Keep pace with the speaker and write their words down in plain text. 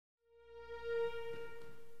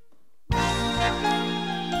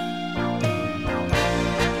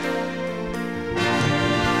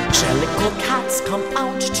Jellicle cats come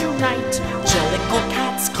out tonight. Jellicle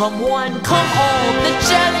cats come one, come all. The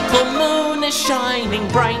Jellicle moon is shining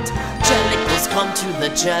bright. Jellicles come to the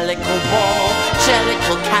Jellicle ball.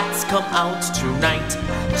 Jellicle cats come out tonight.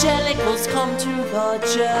 Jellicles come to the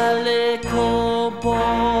Jellicle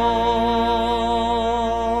ball.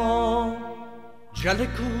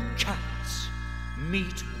 Jellicle cats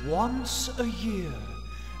meet once a year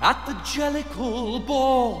at the Jellicle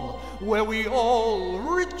ball, where we all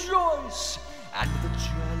rejoice, and the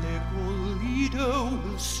Jellicle leader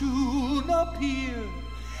will soon appear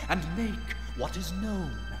and make what is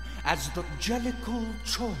known as the Jellicle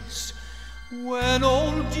choice. When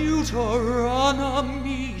Old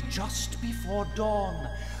Deuteronomy, just before dawn,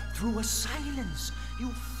 through a silence you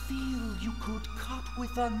feel you could cut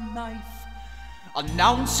with a knife,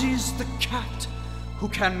 announces the cat who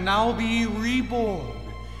can now be reborn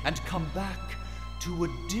and come back to a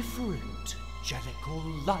different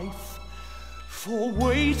Jellicle life. For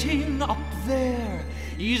waiting up there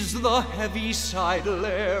is the Heaviside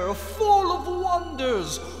Layer, full of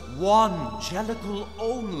wonders one Jellicle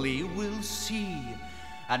only will see.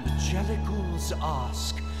 And Jellicles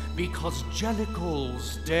ask, because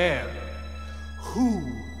Jellicles dare, who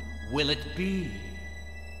will it be?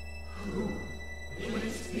 Who?